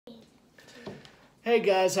Hey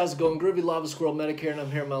guys, how's it going? Groovy Lava Squirrel Medic here, and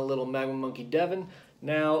I'm here with my little Magma Monkey Devin.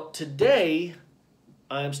 Now, today,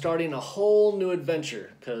 I'm starting a whole new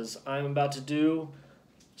adventure, because I'm about to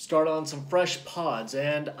start on some fresh pods,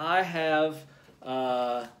 and I have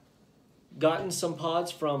gotten some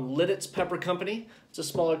pods from Lititz Pepper Company. It's a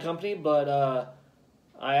smaller company, but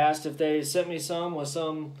I asked if they sent me some with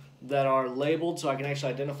some that are labeled so I can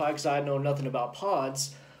actually identify, because I know nothing about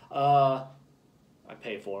pods. I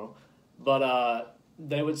pay for them. But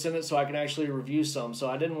they would send it so I can actually review some. So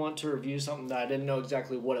I didn't want to review something that I didn't know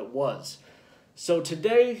exactly what it was. So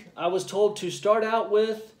today I was told to start out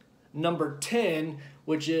with number 10,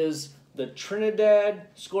 which is the Trinidad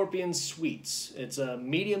Scorpion Sweets. It's a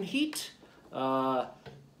medium heat. Now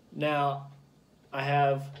I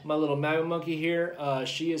have my little Magma Monkey here.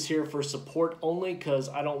 She is here for support only because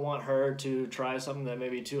I don't want her to try something that may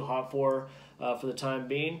be too hot for the time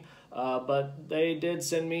being. But they did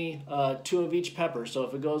send me 2 of each pepper, so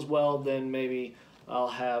if it goes well, then maybe I'll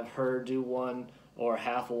have her do one or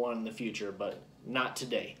half of one in the future, but not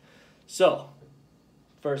today. So,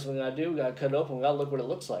 first thing I do, we gotta cut it open, we gotta look what it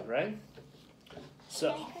looks like, right?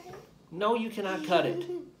 So, no, you cannot cut it.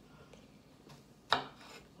 Oh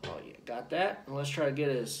yeah, got that. And let's try to get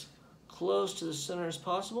as close to the center as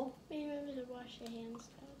possible. Remember to wash your hands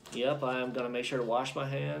though. Yep, I am gonna make sure to wash my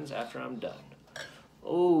hands after I'm done.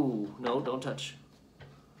 Oh, no, don't touch.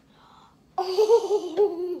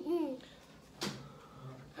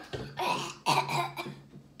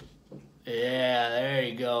 Yeah, there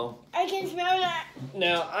you go. I can smell that.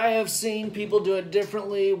 Now, I have seen people do it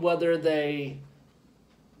differently, whether they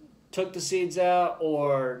took the seeds out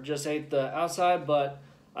or just ate the outside, but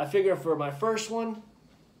I figure for my first one,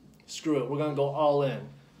 screw it, we're going to go all in.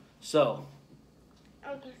 So,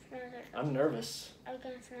 I can smell it. I'm nervous. I can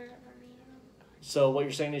smell it from here. So what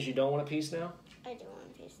you're saying is you don't want a piece now? I do want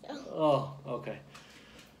a piece though. Oh, okay.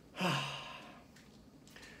 I'm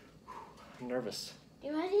nervous.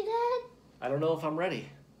 You ready, Dad? I don't know if I'm ready.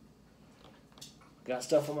 Got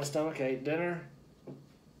stuff on my stomach, I ate dinner.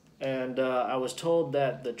 And I was told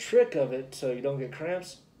that the trick of it, so you don't get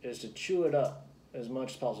cramps, is to chew it up as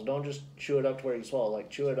much as possible. Don't just chew it up to where you swallow. Like,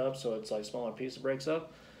 chew it up so it's like a smaller piece that breaks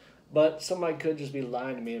up. But somebody could just be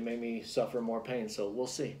lying to me and make me suffer more pain, so we'll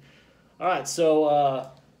see. All right,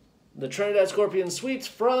 so the Trinidad Scorpion Sweets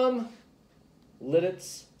from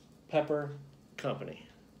Lititz Pepper Company.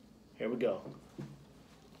 Here we go.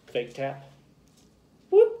 Fake tap.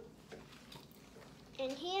 Whoop.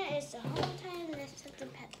 And here is the whole entire list of the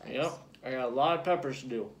peppers. Yep, I got a lot of peppers to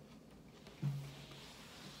do.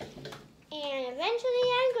 And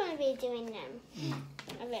eventually I'm going to be doing them.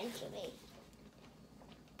 Eventually.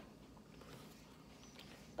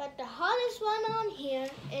 But the hottest one on here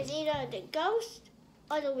is either the Ghost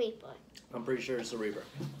or the Reaper. I'm pretty sure it's the Reaper.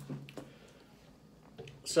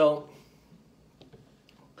 So,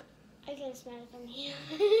 I can smell it from here.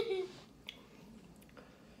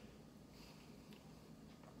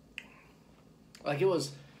 like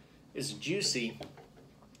it's juicy.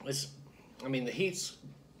 I mean, the heat's,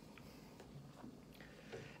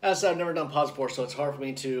 as I said, I've never done pods before, so it's hard for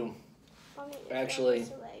me to actually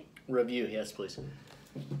review. Yes, please.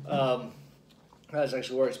 That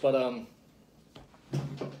actually works, but it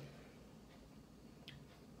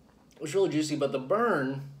was really juicy, but the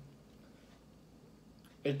burn,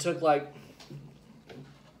 it took like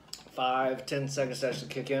 5-10 seconds to actually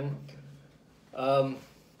kick in. Not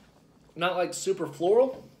like super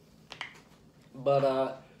floral, but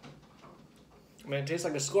I mean, it tastes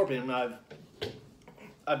like a scorpion.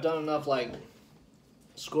 I've done enough like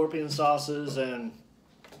scorpion sauces and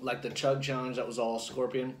like the Chug Challenge, that was all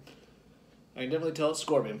scorpion. I can definitely tell it's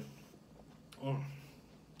scorpion.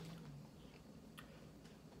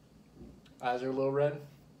 Eyes are a little red.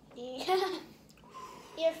 Yeah.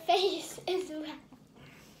 Your face is red.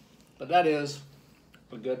 But that is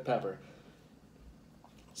a good pepper.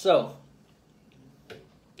 So,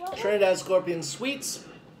 Trinidad Scorpion Sweets.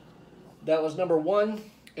 That was number 1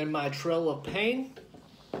 in my trail of pain.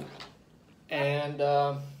 And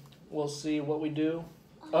we'll see what we do.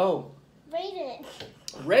 Oh. Rate it.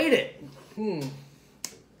 Rate it.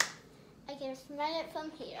 I can smell it from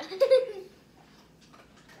here.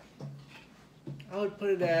 I would put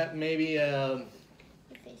it at maybe Your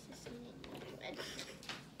face is red.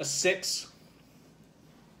 a 6.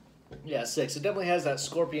 Yeah, 6. It definitely has that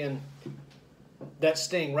scorpion, that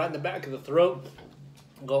sting right in the back of the throat,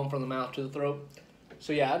 going from the mouth to the throat.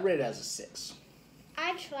 So yeah, I'd rate it as a 6.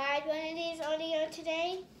 I tried one of these earlier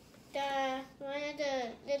today. One of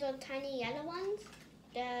the little tiny yellow ones.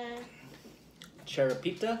 The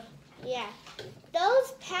Cherapita? Yeah.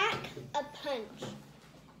 Those pack a punch.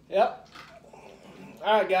 Yep.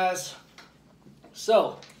 All right, guys.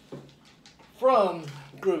 So, from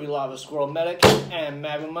Groovy Lava Squirrel Medic and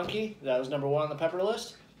Magnum Monkey, that was #1 on the pepper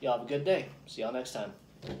list. Y'all have a good day. See y'all next time.